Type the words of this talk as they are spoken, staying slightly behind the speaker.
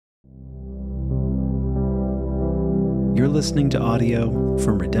You're listening to audio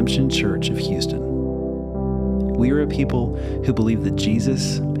from Redemption Church of Houston. We are a people who believe that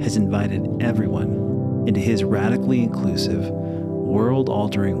Jesus has invited everyone into his radically inclusive,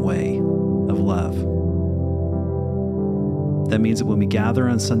 world-altering way of love. That means that when we gather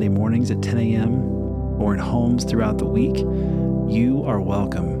on Sunday mornings at 10 a.m. or in homes throughout the week, you are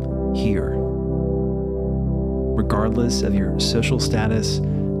welcome here. Regardless of your social status,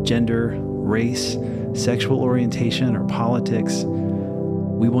 gender, race, sexual orientation, or politics,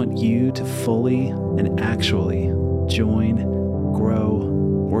 we want you to fully and actually join, grow,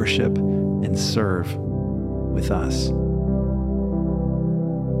 worship, and serve with us.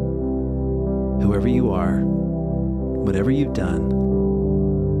 Whoever you are, whatever you've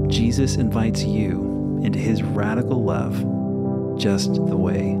done, Jesus invites you into his radical love just the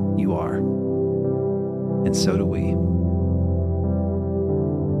way you are. And so do we.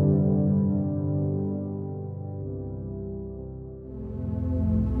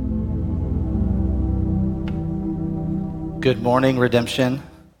 Good morning, Redemption.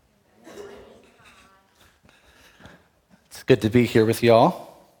 It's good to be here with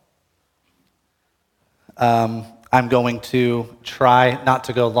y'all. I'm going to try not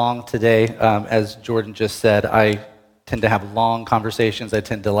to go long today. As Jordan just said, I tend to have long conversations. I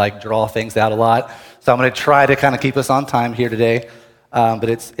tend to draw things out a lot. So I'm going to try to kind of keep us on time here today. But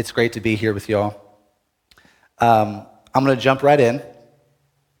it's great to be here with y'all. I'm going to jump right in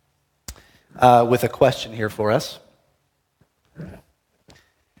with a question here for us.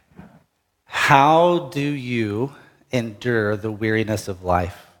 How do you endure the weariness of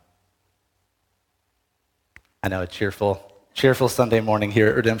life? I know, a cheerful Sunday morning here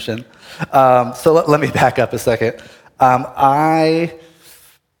at Redemption. So let me back up a second. I'm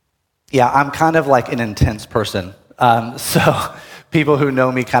kind of like an intense person. So people who know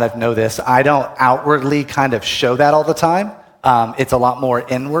me kind of know this. I don't outwardly kind of show that all the time. It's a lot more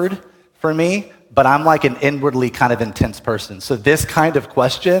inward for me, but I'm like an inwardly kind of intense person. So this kind of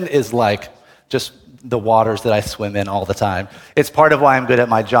question is like just the waters that I swim in all the time. It's part of why I'm good at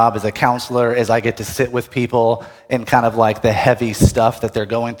my job as a counselor, is I get to sit with people in kind of like the heavy stuff that they're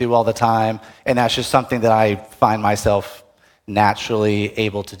going through all the time. And that's just something that I find myself naturally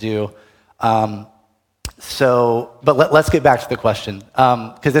able to do. But let's get back to the question,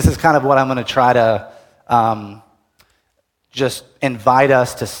 because this is kind of what I'm going to try to just invite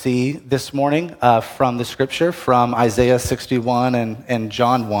us to see this morning from the scripture, from Isaiah 61 and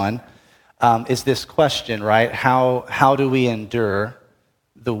John 1. Is this question, right? How do we endure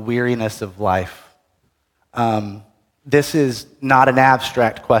the weariness of life? This is not an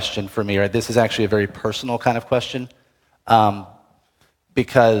abstract question for me, right? This is actually a very personal kind of question,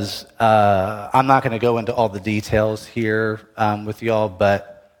 because I'm not going to go into all the details here with y'all,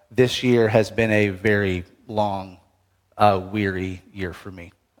 but this year has been a very long, weary year for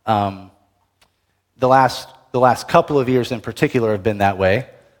me. The last couple of years in particular have been that way.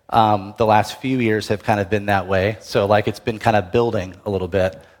 The last few years have kind of been that way. So it's been kind of building a little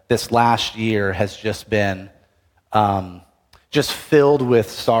bit. This last year has just been just filled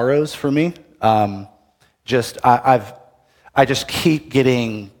with sorrows for me. I just keep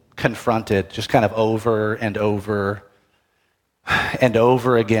getting confronted just kind of over and over and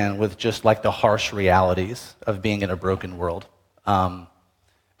over again with just the harsh realities of being in a broken world. That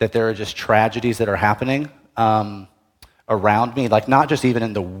there are just tragedies that are happening around me, not just even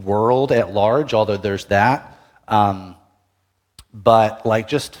in the world at large, although there's that, but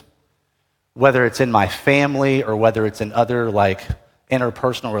just whether it's in my family or whether it's in other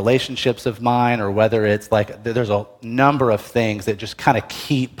interpersonal relationships of mine, or whether it's there's a number of things that just kind of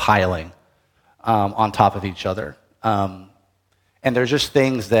keep piling on top of each other. And there's just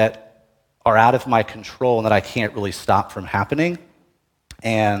things that are out of my control and that I can't really stop from happening.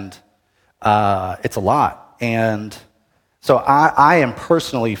 And it's a lot. And so I am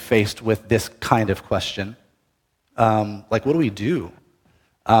personally faced with this kind of question. What do we do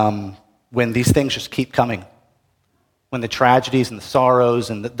when these things just keep coming? When the tragedies and the sorrows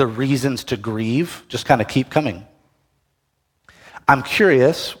and the reasons to grieve just kind of keep coming? I'm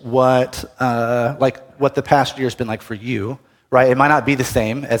curious what the past year has been like for you, right? It might not be the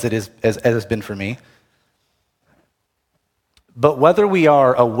same as it is as it's been for me. But whether we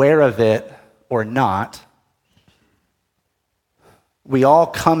are aware of it or not, we all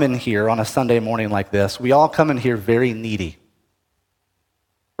come in here on a Sunday morning like this. We all come in here very needy,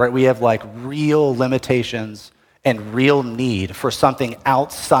 right? We have real limitations and real need for something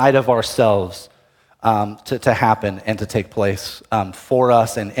outside of ourselves to happen and to take place for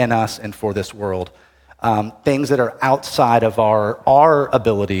us and in us and for this world. things that are outside of our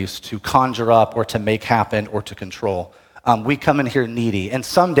abilities to conjure up or to make happen or to control. We come in here needy. And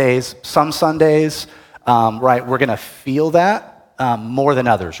some Sundays, right, we're going to feel that more than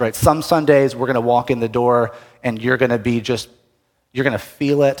others, right? Some Sundays we're going to walk in the door and you're going to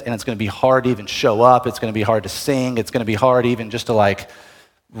feel it, and it's going to be hard to even show up. It's going to be hard to sing. It's going to be hard even just to like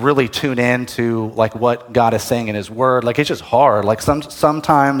really tune in to like what God is saying in his word. Like it's just hard. Like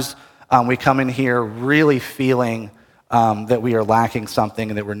sometimes we come in here really feeling that we are lacking something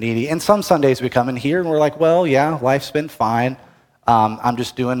and that we're needy. And some Sundays we come in here and we're like, well, yeah, life's been fine. I'm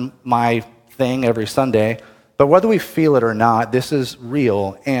just doing my thing every Sunday. But whether we feel it or not, this is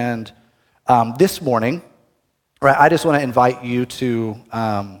real. And this morning, right, I just want to invite you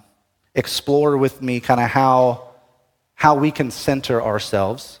to explore with me kind of how we can center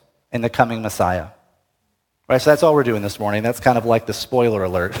ourselves in the coming Messiah. Right, so that's all we're doing this morning. That's kind of like the spoiler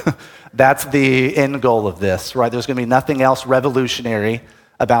alert. That's the end goal of this, right? There's going to be nothing else revolutionary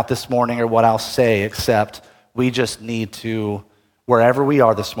about this morning or what I'll say, except we just need to, wherever we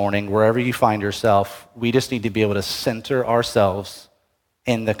are this morning, wherever you find yourself, we just need to be able to center ourselves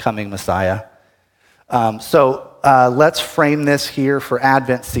in the coming Messiah. Let's frame this here for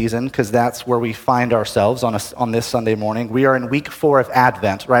Advent season, because that's where we find ourselves on this Sunday morning. We are in week 4 of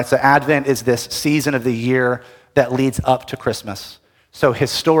Advent, right? So Advent is this season of the year that leads up to Christmas. So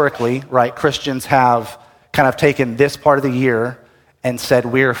historically, right, Christians have kind of taken this part of the year and said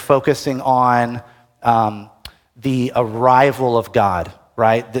we're focusing on the arrival of God,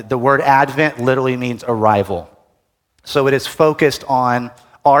 right? The word Advent literally means arrival. So it is focused on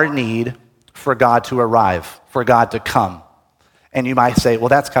our need for God to arrive, for God to come. And you might say, well,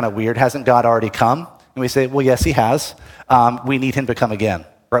 that's kind of weird. Hasn't God already come? And we say, well, yes, he has. We need him to come again,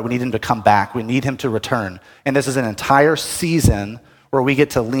 right? We need him to come back. We need him to return. And this is an entire season where we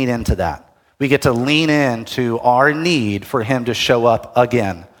get to lean into that. We get to lean into our need for him to show up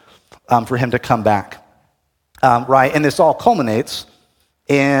again, for him to come back, right? And this all culminates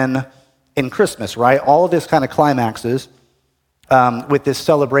in Christmas, right? All of this kind of climaxes with this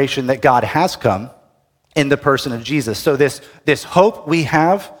celebration that God has come in the person of Jesus. So this hope we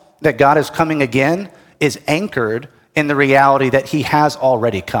have that God is coming again is anchored in the reality that he has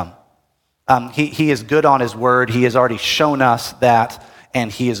already come. He is good on his word. He has already shown us that, and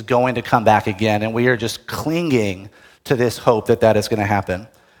he is going to come back again. And we are just clinging to this hope that is going to happen.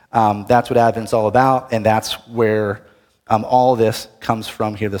 That's what Advent's all about, and that's where all this comes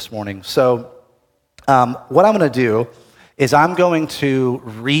from here this morning. So what I'm going to do is I'm going to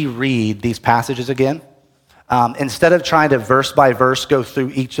reread these passages again. Instead of trying to verse by verse go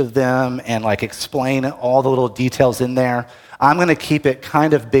through each of them and like explain all the little details in there, I'm going to keep it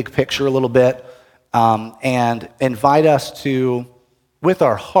kind of big picture a little bit and invite us to, with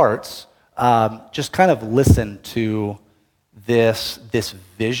our hearts, just kind of listen to this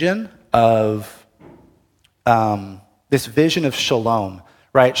vision of shalom,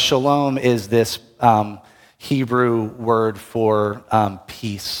 right? Shalom is this Hebrew word for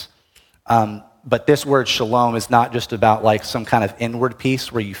peace. But this word shalom is not just about like some kind of inward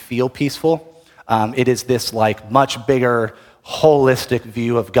peace where you feel peaceful. It is this like much bigger, holistic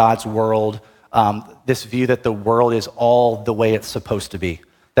view of God's world, this view that the world is all the way it's supposed to be,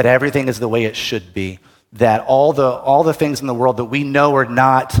 that everything is the way it should be, that all the things in the world that we know are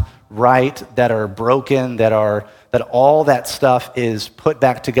not right, that are broken, that all that stuff is put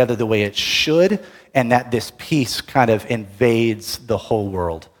back together the way it should, and that this peace kind of invades the whole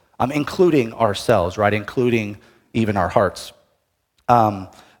world, including ourselves, right? Including even our hearts. So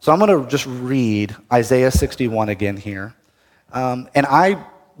I'm going to just read Isaiah 61 again here. And I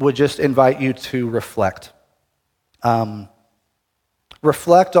would just invite you to reflect.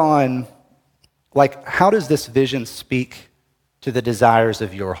 Reflect on, like, how does this vision speak to the desires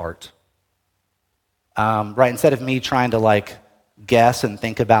of your heart? Right, instead of me trying to, like, guess and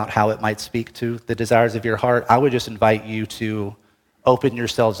think about how it might speak to the desires of your heart, I would just invite you to open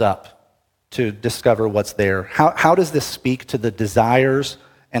yourselves up to discover what's there. How does this speak to the desires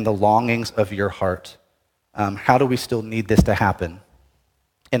and the longings of your heart? How do we still need this to happen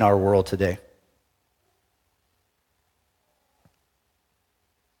in our world today?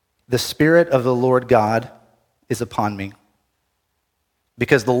 The Spirit of the Lord God is upon me,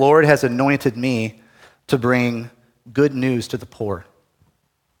 because the Lord has anointed me to bring good news to the poor,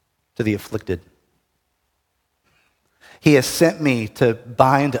 to the afflicted. He has sent me to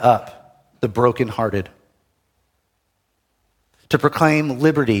bind up the brokenhearted, to proclaim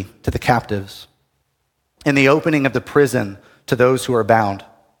liberty to the captives, and the opening of the prison to those who are bound,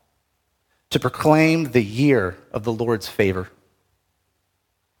 to proclaim the year of the Lord's favor,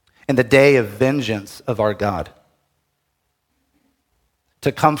 in the day of vengeance of our God,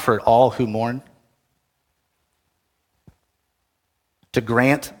 to comfort all who mourn, to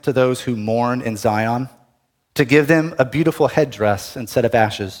grant to those who mourn in Zion, to give them a beautiful headdress instead of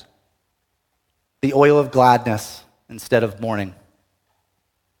ashes, the oil of gladness instead of mourning,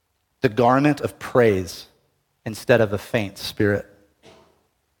 the garment of praise instead of a faint spirit,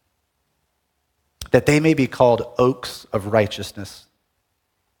 that they may be called oaks of righteousness,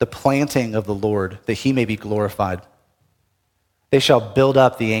 the planting of the Lord, that he may be glorified. They shall build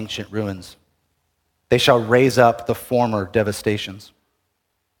up the ancient ruins. They shall raise up the former devastations.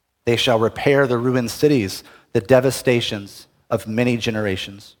 They shall repair the ruined cities, the devastations of many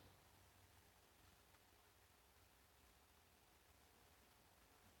generations.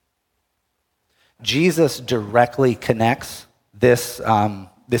 Jesus directly connects this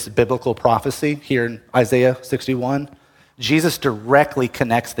biblical prophecy here in Isaiah 61. Jesus directly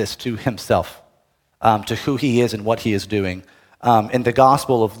connects this to himself, to who he is and what he is doing. In the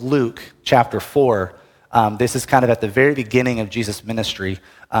Gospel of Luke, chapter 4, this is kind of at the very beginning of Jesus' ministry.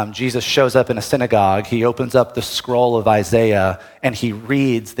 Jesus shows up in a synagogue. He opens up the scroll of Isaiah, and he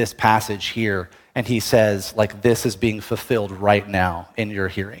reads this passage here, and he says, like, this is being fulfilled right now in your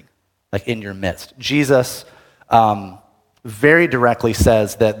hearing, like in your midst. Jesus very directly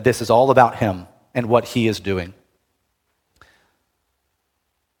says that this is all about him and what he is doing.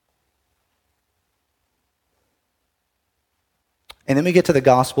 And then we get to the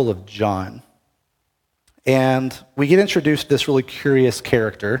Gospel of John. And we get introduced to this really curious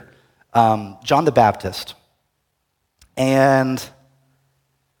character, John the Baptist. And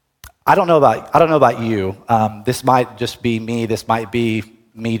I don't know about you. This might just be me. This might be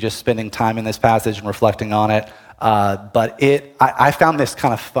me just spending time in this passage and reflecting on it. But I found this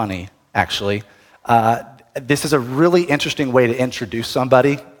kind of funny, actually. This is a really interesting way to introduce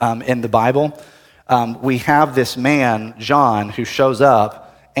somebody in the Bible. We have this man, John, who shows up,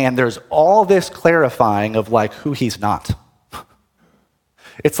 and there's all this clarifying of like who he's not.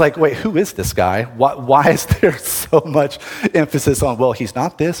 It's like, wait, who is this guy? Why is there so much emphasis on, well, he's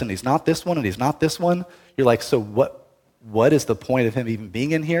not this, and he's not this one, and he's not this one? You're like, so what is the point of him even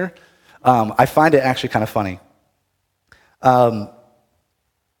being in here? I find it actually kind of funny.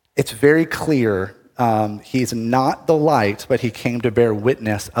 It's very clear he's not the light, but he came to bear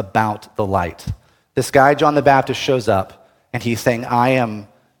witness about the light. This guy, John the Baptist, shows up, and he's saying, I'm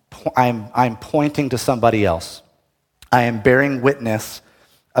pointing to somebody else. I am bearing witness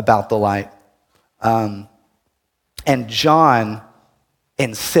about the light. And John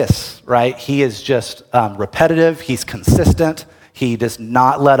insists, right? He is just repetitive. He's consistent. He does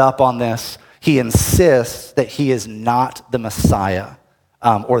not let up on this. He insists that he is not the Messiah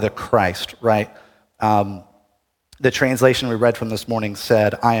or the Christ, right? The translation we read from this morning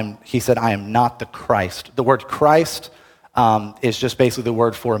said, I am not the Christ. The word Christ is just basically the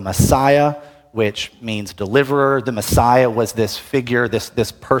word for Messiah, which means deliverer. The Messiah was this figure,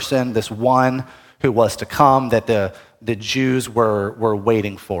 this person, this one who was to come that the Jews were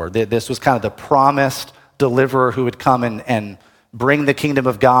waiting for. This was kind of the promised deliverer who would come and bring the kingdom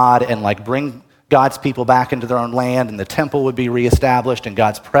of God and like bring God's people back into their own land, and the temple would be reestablished, and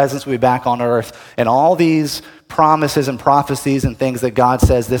God's presence would be back on earth, and all these promises and prophecies and things that God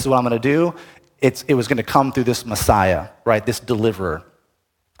says, this is what I'm going to do, it was going to come through this Messiah, right, this deliverer,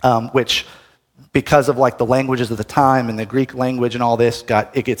 which, because of like the languages of the time and the Greek language and all this,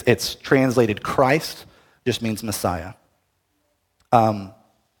 it's translated Christ, just means Messiah.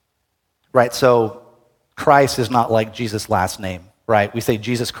 Right, so Christ is not like Jesus' last name. Right, we say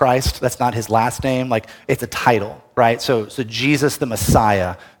Jesus Christ, that's not his last name, like it's a title, right? So Jesus the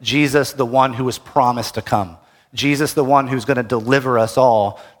Messiah, Jesus the one who was promised to come, Jesus the one who's going to deliver us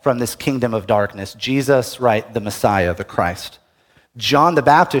all from this kingdom of darkness, Jesus, right, the Messiah, the Christ. John the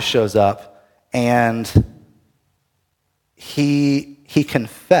Baptist shows up and he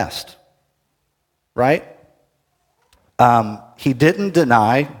confessed, right? He didn't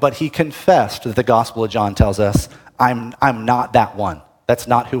deny, but he confessed, that the Gospel of John tells us, I'm not that one. That's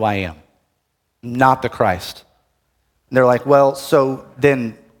not who I am. Not the Christ. And they're like, well, so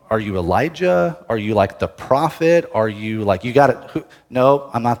then are you Elijah? Are you like the prophet? Are you like, you got it?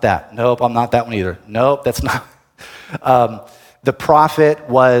 Nope, I'm not that. Nope, I'm not that one either. Nope, that's not. The prophet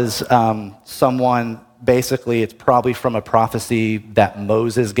was someone, basically, it's probably from a prophecy that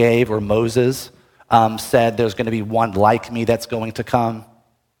Moses gave, or Moses said there's going to be one like me that's going to come.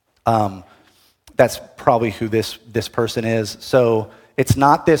 That's probably who this person is. So it's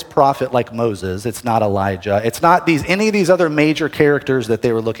not this prophet like Moses. It's not Elijah. It's not any of these other major characters that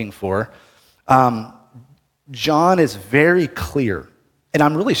they were looking for. John is very clear And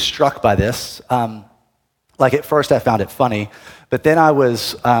I'm really struck by this. Like at first I found it funny, but then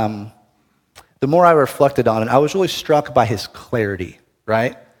the more I reflected on it, I was really struck by his clarity,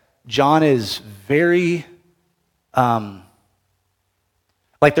 right? John is very, like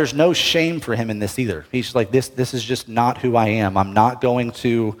there's no shame for him in this either. He's like, this is just not who I am. I'm not going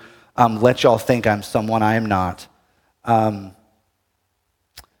to let y'all think I'm someone I am not. I'm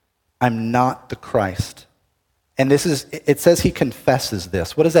not the Christ. And it says he confesses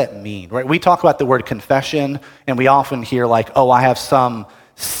this. What does that mean, right? We talk about the word confession, and we often hear like, oh, I have some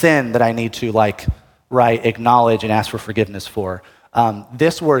sin that I need to acknowledge and ask for forgiveness for.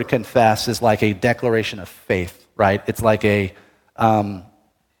 This word confess is like a declaration of faith, right? It's like this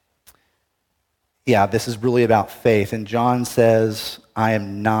is really about faith. And John says, I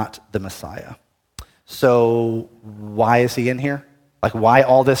am not the Messiah. So why is he in here? Like, why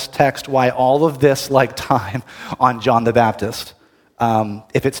all this text? Why all of this time on John the Baptist?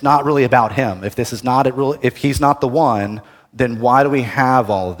 If it's not really about him, if he's not the one, then why do we have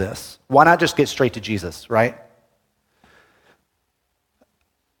all of this? Why not just get straight to Jesus, right?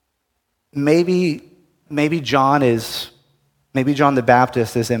 Maybe John the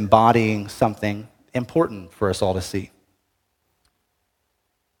Baptist is embodying something important for us all to see.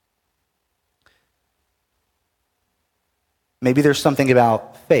 Maybe there's something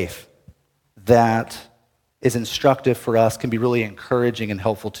about faith that is instructive for us, can be really encouraging and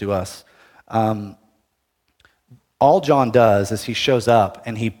helpful to us. All John does is he shows up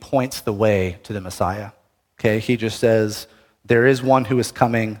and he points the way to the Messiah. Okay, he just says, there is one who is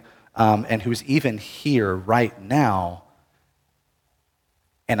coming and who's even here right now,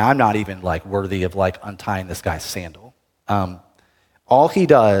 and I'm not even worthy of untying this guy's sandal. All he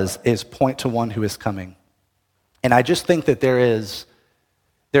does is point to one who is coming. And I just think that there's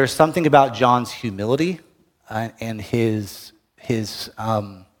something about John's humility and his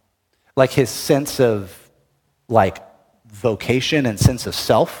sense of vocation and sense of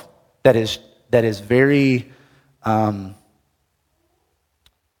self that is very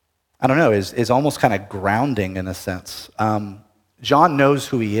is almost kind of grounding in a sense. John knows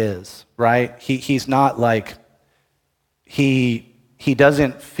who he is, right? He's not he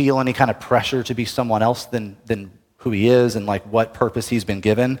doesn't feel any kind of pressure to be someone else than who he is and what purpose he's been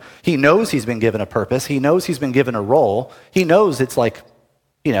given. He knows he's been given a purpose. He knows he's been given a role. He knows it's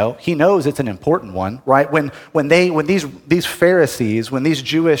he knows it's an important one, right? When these Pharisees, when these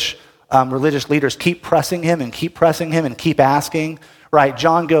Jewish religious leaders keep pressing him and keep asking, right?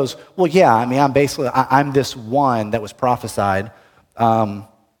 John goes, well, yeah, I mean, I'm this one that was prophesied, right,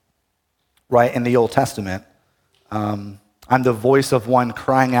 in the Old Testament. I'm the voice of one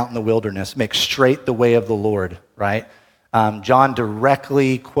crying out in the wilderness, make straight the way of the Lord, right? John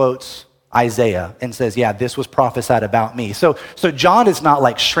directly quotes Isaiah and says, yeah, this was prophesied about me. So John is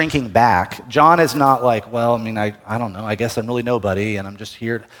not shrinking back. John is not well, I mean, I don't know, I guess I'm really nobody and I'm just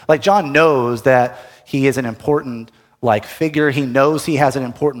here. John knows that he is an important figure. He knows he has an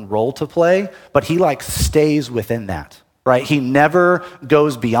important role to play, but he stays within that. Right? He never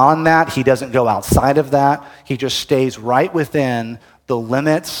goes beyond that. He doesn't go outside of that. He just stays right within the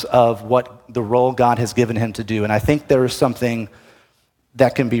limits of what the role God has given him to do. And I think there is something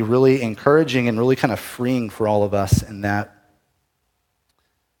that can be really encouraging and really kind of freeing for all of us in that.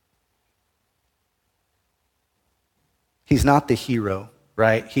 He's not the hero,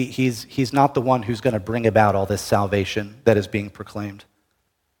 right? He's not the one who's going to bring about all this salvation that is being proclaimed.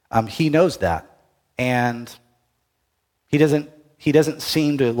 He knows that. And He doesn't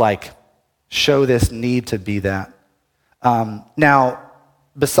seem to show this need to be that. Now,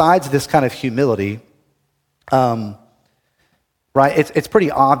 besides this kind of humility, right? It's pretty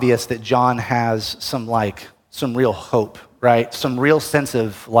obvious that John has some real hope, right? Some real sense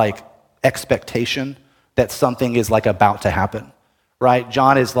of expectation that something is about to happen, right?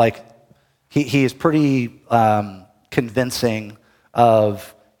 John is he is pretty convincing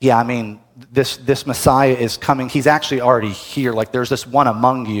of, yeah, I mean, this Messiah is coming. He's actually already here. There's this one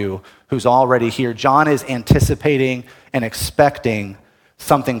among you who's already here. John is anticipating and expecting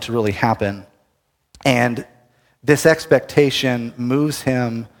something to really happen. And this expectation moves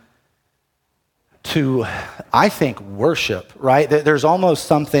him to, I think, worship, right? There's almost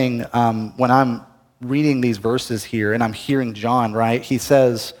something, when I'm reading these verses here and I'm hearing John, right? He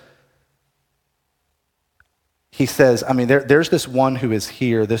says, I mean, there's this one who is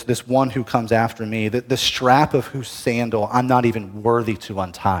here, this one who comes after me, the strap of whose sandal I'm not even worthy to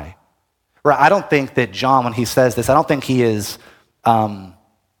untie. Right? I don't think that John, when he says this, I don't think he is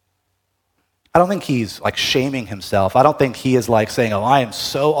I don't think he's like shaming himself. I don't think he is like saying, oh, I am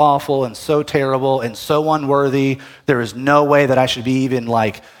so awful and so terrible and so unworthy. There is no way that I should be even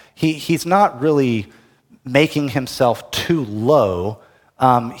like, he's not really making himself too low.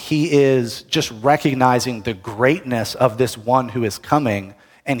 He is just recognizing the greatness of this one who is coming,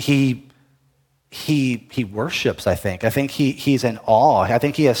 and he worships, I think. I think he's in awe. I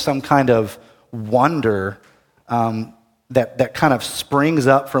think he has some kind of wonder that kind of springs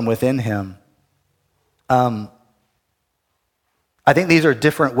up from within him. I think these are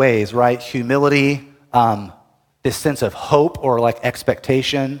different ways, right? Humility, this sense of hope or like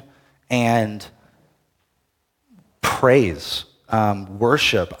expectation, and praise,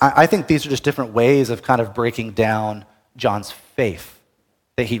 worship. I think these are just different ways of kind of breaking down John's faith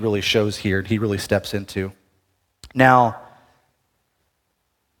that he really shows here, he really steps into. Now,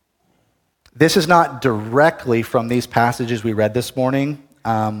 this is not directly from these passages we read this morning,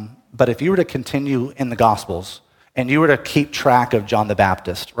 but if you were to continue in the Gospels and you were to keep track of John the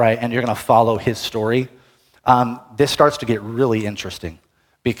Baptist, right, and you're going to follow his story, this starts to get really interesting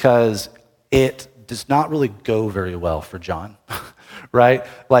because it does not really go very well for John, right?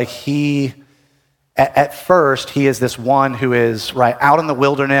 Like at first, he is this one who is, right, out in the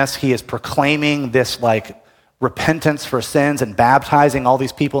wilderness. He is proclaiming this, like, repentance for sins and baptizing all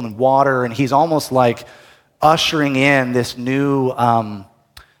these people in water, and he's almost like ushering in this new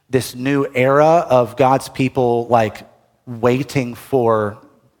era of God's people, like, waiting for,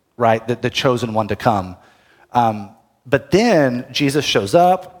 right, the chosen one to come. But then Jesus shows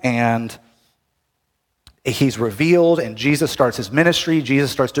up, and he's revealed, and Jesus starts his ministry.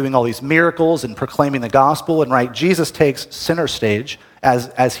 Jesus starts doing all these miracles and proclaiming the gospel, and right, Jesus takes center stage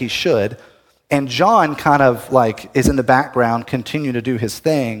as he should, and John kind of like is in the background, continue to do his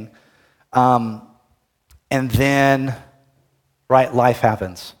thing, and then, right, life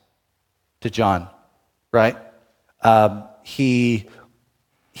happens to John, right? He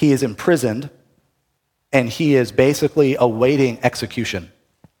is imprisoned, and he is basically awaiting execution.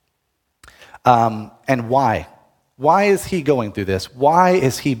 And why? Why is he going through this? Why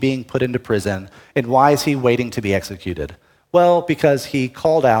is he being put into prison? And why is he waiting to be executed? Well, because he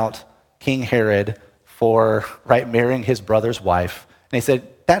called out King Herod for, right, marrying his brother's wife. And he said,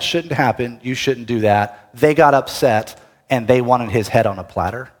 that shouldn't happen. You shouldn't do that. They got upset, and they wanted his head on a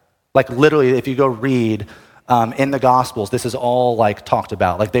platter. Like literally, if you go read in the Gospels, this is all like talked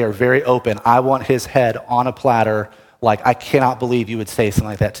about. Like they are very open. I want his head on a platter. Like, I cannot believe you would say something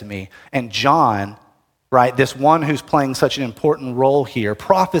like that to me. And John, right, this one who's playing such an important role here,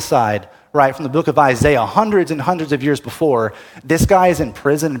 prophesied, right, from the book of Isaiah hundreds and hundreds of years before, this guy is in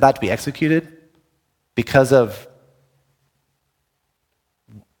prison and about to be executed because of,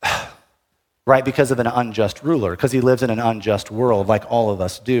 right, because of an unjust ruler, because he lives in an unjust world like all of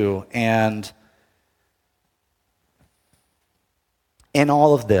us do. And in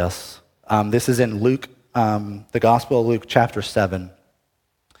all of this, this is in Luke, the Gospel of Luke, chapter 7.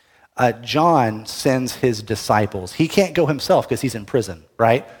 John sends his disciples. He can't go himself because he's in prison,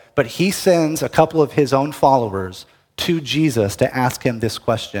 right? But he sends a couple of his own followers to Jesus to ask him this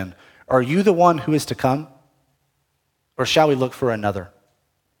question: are you the one who is to come? Or shall we look for another?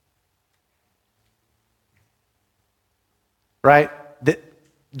 Right?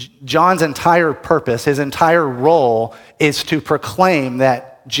 John's entire purpose, his entire role is to proclaim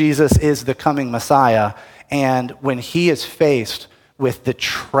that Jesus is the coming Messiah, and when he is faced with the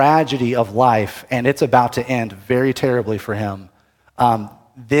tragedy of life, and it's about to end very terribly for him,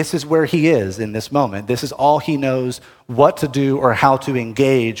 this is where he is in this moment. This is all he knows what to do or how to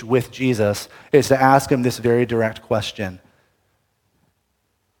engage with Jesus, is to ask him this very direct question.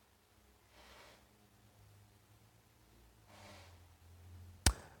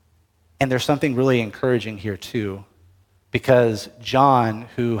 And there's something really encouraging here too, because John,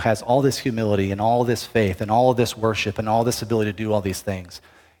 who has all this humility and all this faith and all this worship and all this ability to do all these things,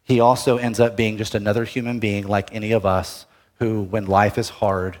 he also ends up being just another human being like any of us who, when life is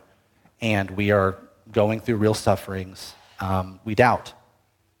hard and we are going through real sufferings, we doubt,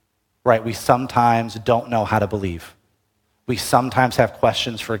 right? We sometimes don't know how to believe. We sometimes have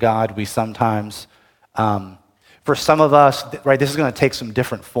questions for God. We sometimes, for some of us, right, this is going to take some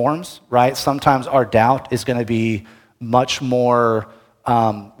different forms, right? Sometimes our doubt is going to be much more,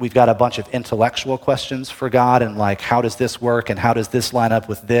 we've got a bunch of intellectual questions for God, and like, how does this work, and how does this line up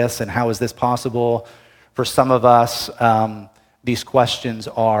with this, and how is this possible? For some of us, these questions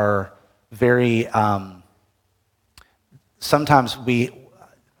are very, sometimes we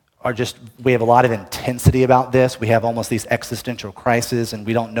have a lot of intensity about this. We have almost these existential crises, and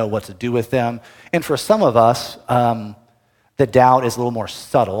we don't know what to do with them. And for some of us, The doubt is a little more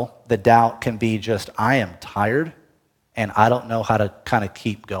subtle. The doubt can be just, I am tired and I don't know how to kind of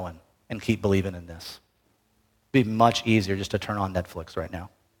keep going and keep believing in this. It'd be much easier just to turn on Netflix right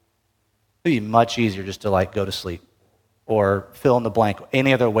now. It'd be much easier just to like go to sleep or fill in the blank,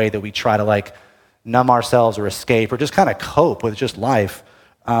 any other way that we try to like numb ourselves or escape or just kind of cope with just life.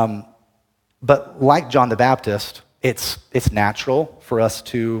 But like John the Baptist, it's natural for us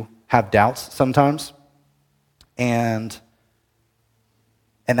to have doubts sometimes. And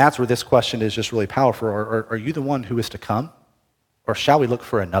that's where this question is just really powerful. Are you the one who is to come? Or shall we look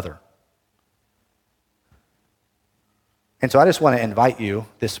for another? And so I just want to invite you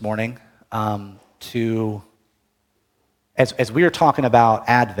this morning to, as we are talking about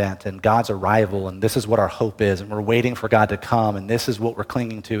Advent and God's arrival, and this is what our hope is, and we're waiting for God to come, and this is what we're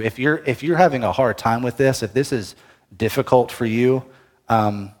clinging to. If you're having a hard time with this, if this is difficult for you,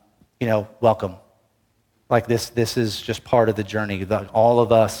 welcome. Like this is just part of the journey. All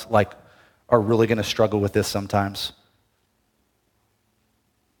of us are really going to struggle with this sometimes.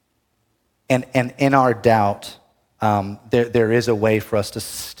 And in our doubt, there is a way for us to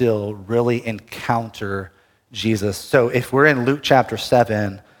still really encounter Jesus. So if we're in Luke chapter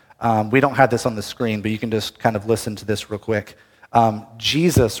 7, we don't have this on the screen, but you can just kind of listen to this real quick.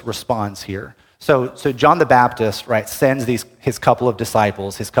 Jesus responds here. So John the Baptist, right, sends his couple of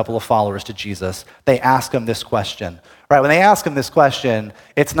disciples, his couple of followers to Jesus. They ask him this question, right? When they ask him this question,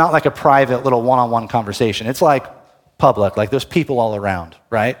 it's not like a private little one-on-one conversation. It's like public, like there's people all around,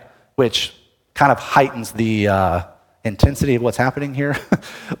 right? Which kind of heightens the intensity of what's happening here.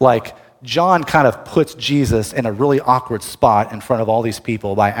 Like John kind of puts Jesus in a really awkward spot in front of all these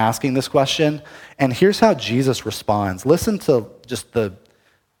people by asking this question. And here's how Jesus responds. Listen to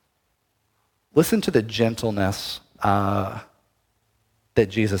the gentleness that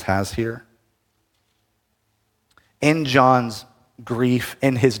Jesus has here. In John's grief,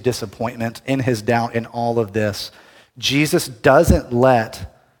 in his disappointment, in his doubt, in all of this, Jesus doesn't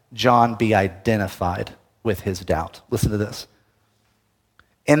let John be identified with his doubt. Listen to this.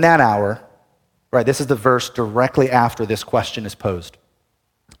 In that hour, right, this is the verse directly after this question is posed.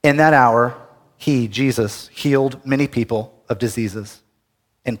 In that hour, he, Jesus, healed many people of diseases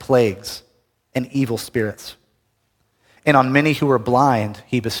and plagues and evil spirits. And on many who were blind,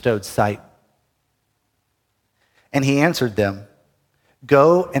 he bestowed sight. And he answered them,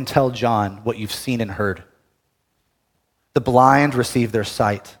 "Go and tell John what you've seen and heard. The blind receive their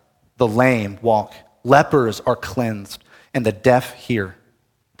sight, the lame walk, lepers are cleansed, and the deaf hear.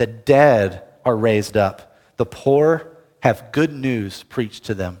 The dead are raised up. The poor have good news preached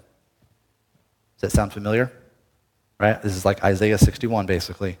to them." Does that sound familiar? Right? This is like Isaiah 61,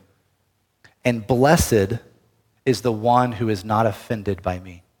 basically. And blessed is the one who is not offended by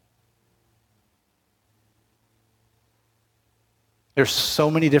me. There's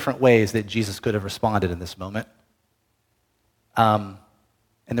so many different ways that Jesus could have responded in this moment. And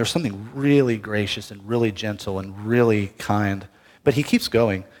there's something really gracious and really gentle and really kind. But he keeps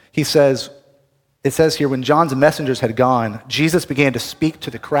going. It says here, when John's messengers had gone, Jesus began to speak to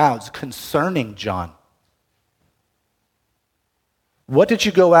the crowds concerning John. "What did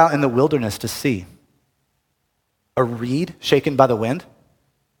you go out in the wilderness to see? A reed shaken by the wind?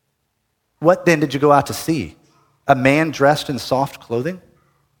 What then did you go out to see? A man dressed in soft clothing?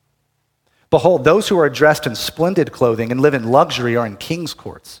 Behold, those who are dressed in splendid clothing and live in luxury are in king's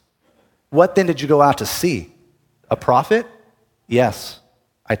courts. What then did you go out to see? A prophet? Yes,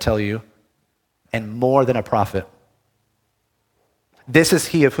 I tell you, and more than a prophet. This is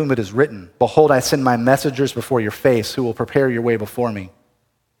he of whom it is written, 'Behold, I send my messengers before your face who will prepare your way before me.'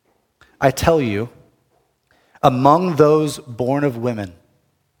 I tell you, among those born of women,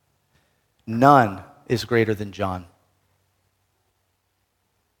 none is greater than John."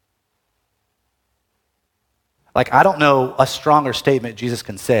 Like, I don't know a stronger statement Jesus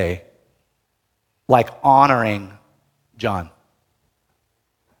can say, like honoring John,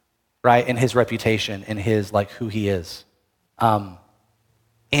 right? In his reputation, in his, like, who he is.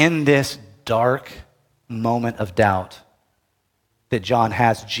 In this dark moment of doubt that John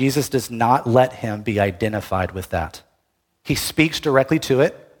has, Jesus does not let him be identified with that. He speaks directly to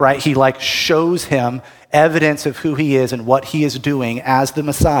it, right? He shows him evidence of who he is and what he is doing as the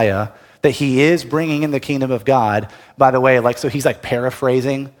Messiah, that he is bringing in the kingdom of God. By the way, so he's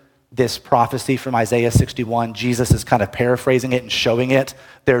paraphrasing this prophecy from Isaiah 61. Jesus is kind of paraphrasing it and showing it.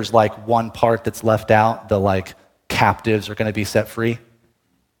 There's one part that's left out, the captives are going to be set free.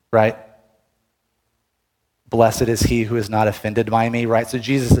 Right? Blessed is he who is not offended by me, right? So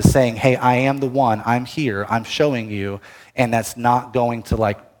Jesus is saying, hey, I am the one, I'm here, I'm showing you, and that's not going to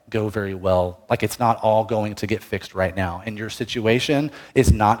go very well. Like it's not all going to get fixed right now. And your situation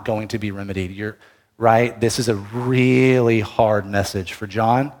is not going to be remedied. Right? This is a really hard message for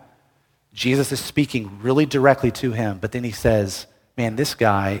John. Jesus is speaking really directly to him, but then he says, man, this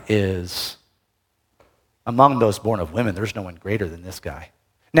guy is, among those born of women, there's no one greater than this guy.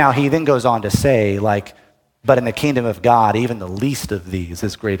 Now, he then goes on to say, like, but in the kingdom of God, even the least of these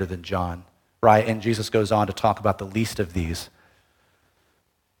is greater than John, right? And Jesus goes on to talk about the least of these.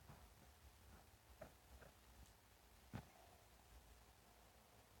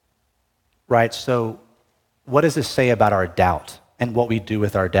 Right, so what does this say about our doubt and what we do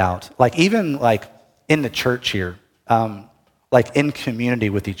with our doubt? Like even like in the church here, like in community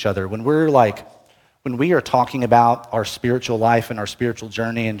with each other, when we are talking about our spiritual life and our spiritual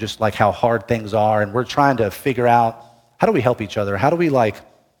journey and just like how hard things are, and we're trying to figure out how do we help each other? How do we like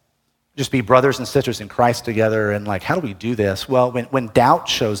just be brothers and sisters in Christ together? And like, how do we do this? Well, when doubt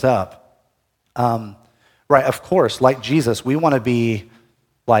shows up, right, of course, like Jesus, we want to be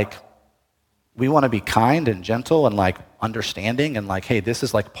kind and gentle and like understanding and like, hey, this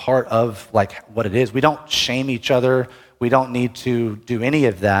is like part of like what it is. We don't shame each other. We don't need to do any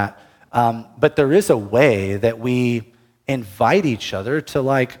of that. But there is a way that we invite each other to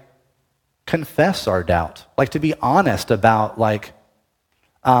like confess our doubt, like to be honest about like,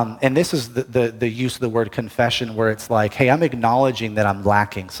 and this is the use of the word confession where it's like, hey, I'm acknowledging that I'm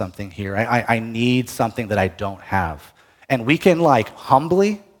lacking something here. I need something that I don't have. And we can like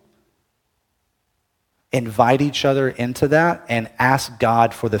humbly invite each other into that and ask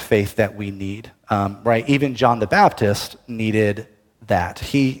God for the faith that we need, right? Even John the Baptist needed that.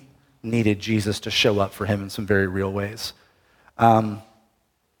 He needed Jesus to show up for him in some very real ways.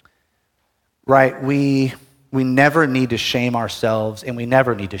 Right, we never need to shame ourselves and we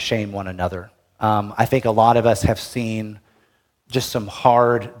never need to shame one another. I think a lot of us have seen just some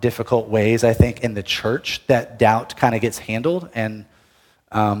hard, difficult ways, I think, in the church that doubt kind of gets handled and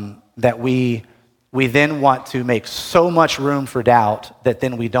that we then want to make so much room for doubt that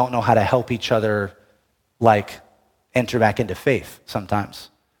then we don't know how to help each other like enter back into faith sometimes.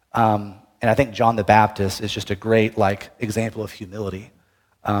 And I think John the Baptist is just a great like example of humility.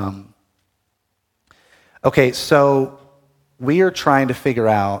 Okay, so we are trying to figure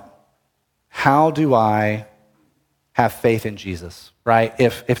out how do I have faith in Jesus, right?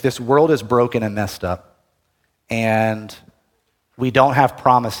 If this world is broken and messed up and we don't have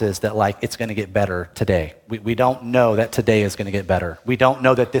promises that like it's going to get better today. We don't know that today is going to get better. We don't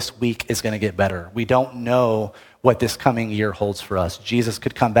know that this week is going to get better. We don't know what this coming year holds for us. Jesus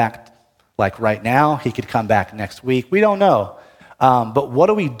could come back like right now. He could come back next week. We don't know. But what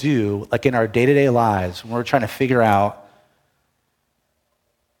do we do like in our day-to-day lives when we're trying to figure out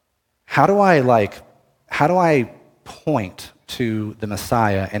how do I point to the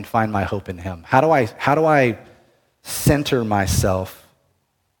Messiah and find my hope in him? How do I center myself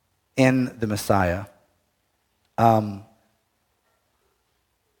in the Messiah? I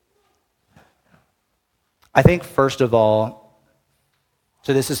think first of all,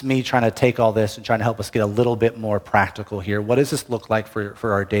 so this is me trying to take all this and trying to help us get a little bit more practical here. What does this look like for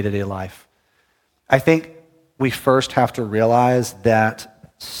our day-to-day life? I think we first have to realize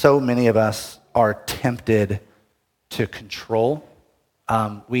that so many of us are tempted to control.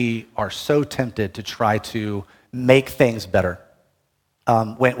 We are so tempted to try to make things better.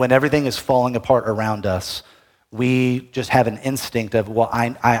 When everything is falling apart around us, we just have an instinct of, well,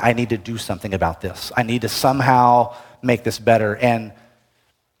 I need to do something about this. I need to somehow make this better. And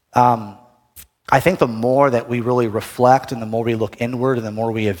I think the more that we really reflect and the more we look inward and the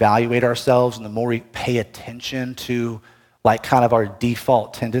more we evaluate ourselves and the more we pay attention to like kind of our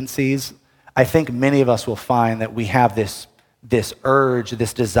default tendencies, I think many of us will find that we have this urge,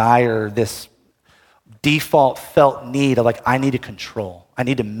 this desire, this default felt need of like, I need to control. I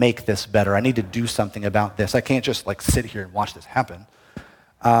need to make this better. I need to do something about this. I can't just like sit here and watch this happen.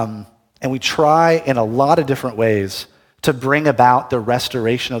 And we try in a lot of different ways to bring about the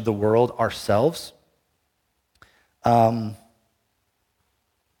restoration of the world ourselves. And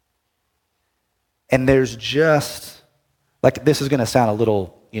there's just, like this is gonna sound a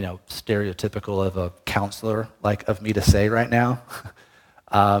little, stereotypical of a counselor, like of me to say right now.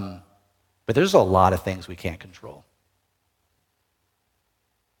 But there's a lot of things we can't control.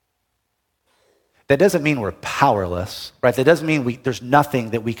 That doesn't mean we're powerless, right? That doesn't mean there's nothing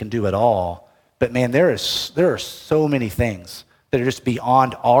that we can do at all. But man, there are so many things that are just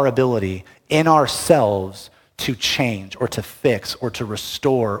beyond our ability in ourselves to change or to fix or to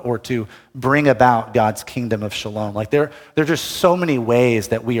restore or to bring about God's kingdom of shalom. Like there are just so many ways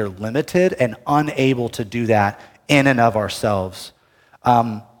that we are limited and unable to do that in and of ourselves.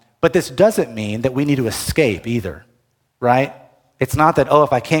 But this doesn't mean that we need to escape either, right? It's not that,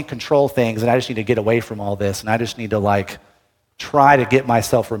 if I can't control things and I just need to get away from all this and I just need to like try to get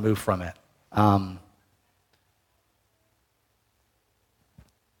myself removed from it.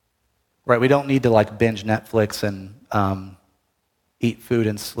 Right, we don't need to like binge Netflix and eat food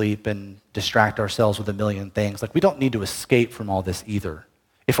and sleep and distract ourselves with a million things. Like we don't need to escape from all this either.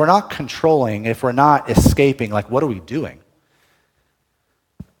 If we're not controlling, if we're not escaping, like what are we doing?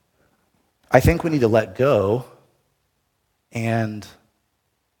 I think we need to let go and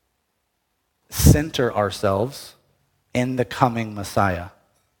center ourselves in the coming Messiah.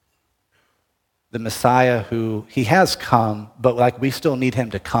 The Messiah who, he has come, but like we still need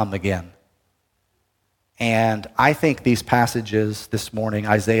him to come again. And I think these passages this morning,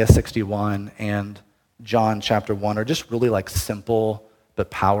 Isaiah 61 and John chapter 1, are just really like simple but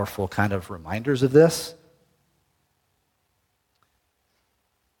powerful kind of reminders of this.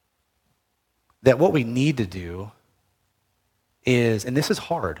 That what we need to do is, and this is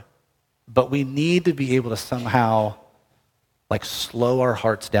hard, but we need to be able to somehow like slow our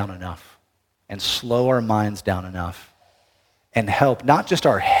hearts down enough and slow our minds down enough and help not just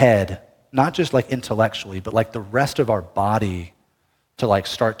our head, not just like intellectually, but like the rest of our body to like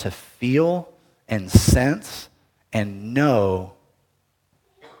start to feel and sense and know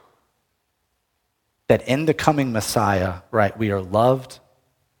that in the coming Messiah, right, we are loved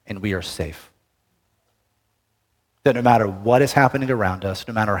and we are safe. That no matter what is happening around us,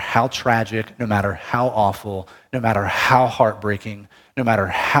 no matter how tragic, no matter how awful, no matter how heartbreaking, no matter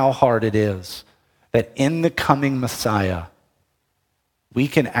how hard it is, that in the coming Messiah, we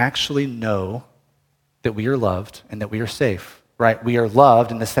can actually know that we are loved and that we are safe, right? We are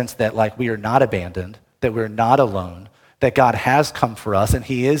loved in the sense that like we are not abandoned, that we're not alone, that God has come for us and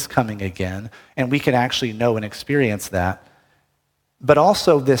he is coming again, and we can actually know and experience that. But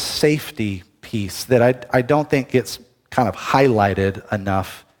also this safety piece that I don't think gets kind of highlighted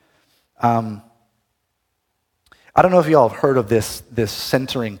enough. I don't know if you all have heard of this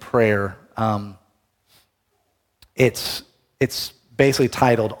centering prayer. It's basically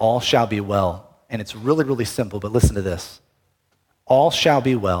titled, All Shall Be Well. And it's really, really simple, but listen to this. All shall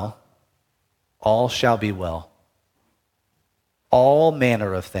be well. All shall be well. All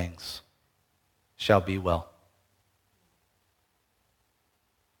manner of things shall be well.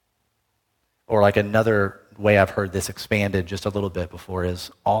 Or like another way I've heard this expanded just a little bit before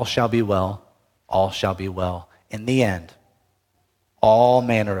is, all shall be well, all shall be well. In the end, all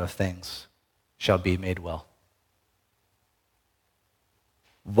manner of things shall be made well.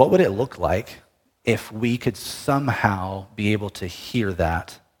 What would it look like if we could somehow be able to hear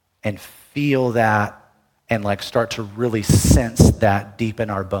that and feel that and like start to really sense that deep in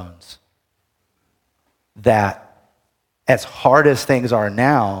our bones? That as hard as things are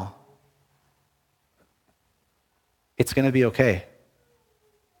now, it's going to be okay.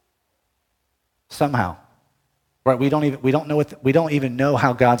 Somehow. Right? We don't even know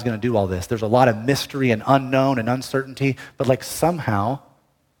how God's going to do all this. There's a lot of mystery and unknown and uncertainty, but like somehow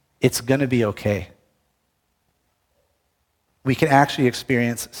it's going to be okay. We can actually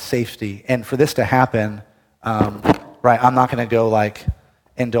experience safety. And for this to happen, right, I'm not going to go like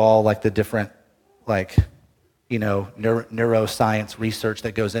into all like the different like, neuroscience research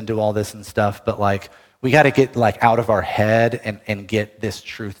that goes into all this and stuff, but like we got to get like out of our head and get this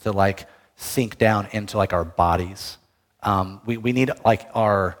truth to like sink down into like our bodies. We need like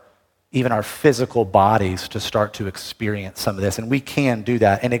even our physical bodies to start to experience some of this, and we can do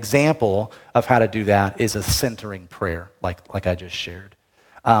that. An example of how to do that is a centering prayer, like I just shared.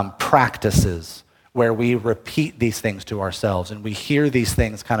 Practices where we repeat these things to ourselves and we hear these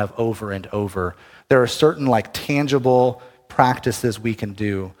things kind of over and over. There are certain like tangible practices we can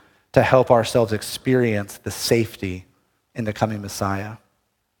do to help ourselves experience the safety in the coming Messiah,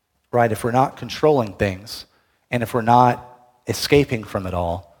 right? If we're not controlling things and if we're not escaping from it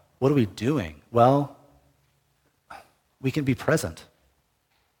all, what are we doing? Well, we can be present.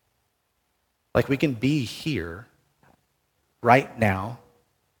 Like we can be here right now,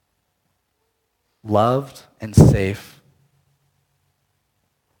 loved and safe,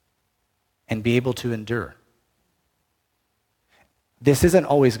 and be able to endure. This isn't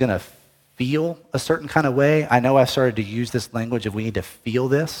always going to feel a certain kind of way. I know I've started to use this language of we need to feel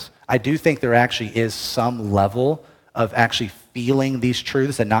this. I do think there actually is some level of actually feeling these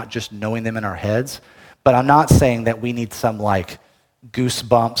truths and not just knowing them in our heads. But I'm not saying that we need some like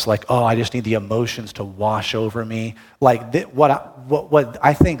goosebumps, like, oh, I just need the emotions to wash over me. Like what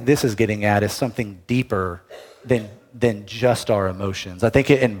I think this is getting at is something deeper than just our emotions. I think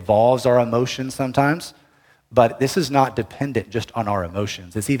it involves our emotions sometimes, But this is not dependent just on our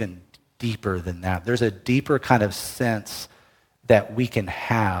emotions. It's even deeper than that. There's a deeper kind of sense that we can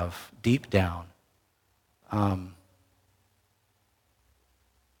have deep down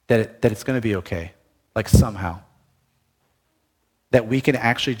that it's going to be okay, like somehow. That we can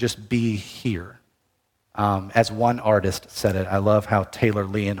actually just be here. As one artist said it, I love how Taylor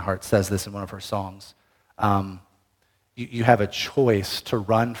Leonhardt says this in one of her songs. You have a choice to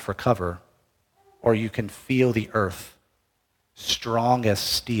run for cover, or you can feel the earth strong as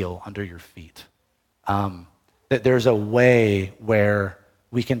steel under your feet. That there's a way where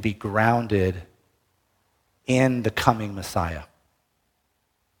we can be grounded in the coming Messiah.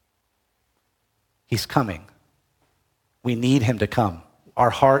 He's coming. We need him to come. Our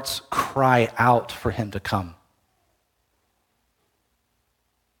hearts cry out for him to come.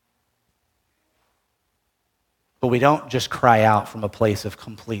 But we don't just cry out from a place of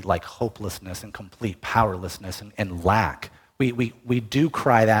complete hopelessness and complete powerlessness and lack. We do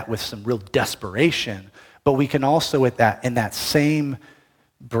cry that with some real desperation, but we can also in that same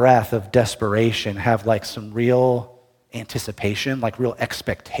breath of desperation have some real anticipation, real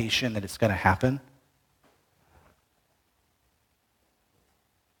expectation that it's going to happen.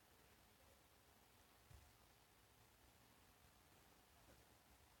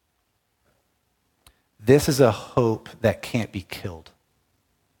 This is a hope that can't be killed.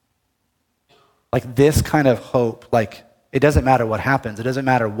 This kind of hope, it doesn't matter what happens. It doesn't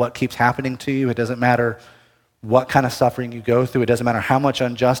matter what keeps happening to you. It doesn't matter what kind of suffering you go through. It doesn't matter how much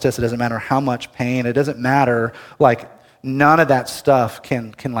injustice. It doesn't matter how much pain. It doesn't matter, none of that stuff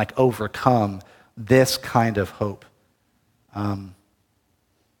can overcome this kind of hope.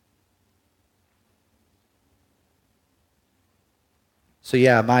 So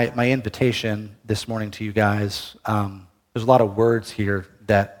yeah, my invitation this morning to you guys, there's a lot of words here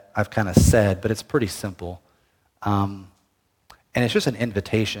that I've kind of said, but it's pretty simple. And it's just an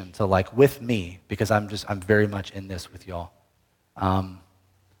invitation to with me, because I'm very much in this with y'all.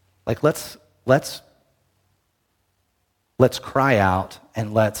 Let's cry out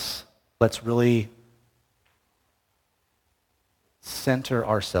and let's really center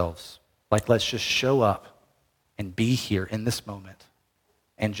ourselves. Let's just show up and be here in this moment.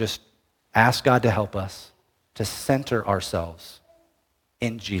 And just ask God to help us to center ourselves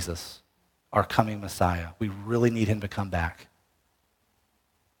in Jesus, our coming Messiah. We really need him to come back.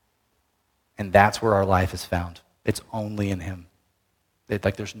 And that's where our life is found. It's only in him.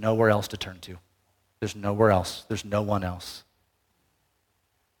 There's nowhere else to turn to. There's nowhere else. There's no one else.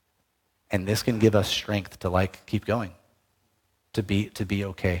 And this can give us strength to keep going, to be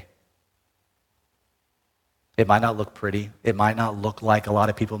okay. It might not look pretty. It might not look like a lot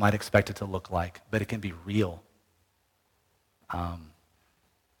of people might expect it to look like, but it can be real. And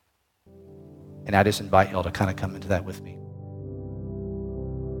I just invite y'all to kind of come into that with me.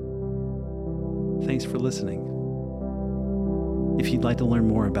 Thanks for listening. If you'd like to learn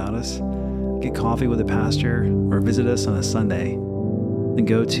more about us, get coffee with a pastor, or visit us on a Sunday, then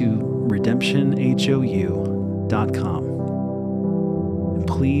go to redemptionhou.com. And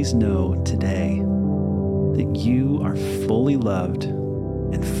please know today that you are fully loved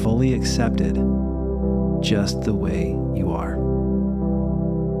and fully accepted just the way you are.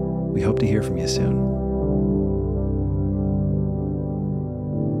 We hope to hear from you soon.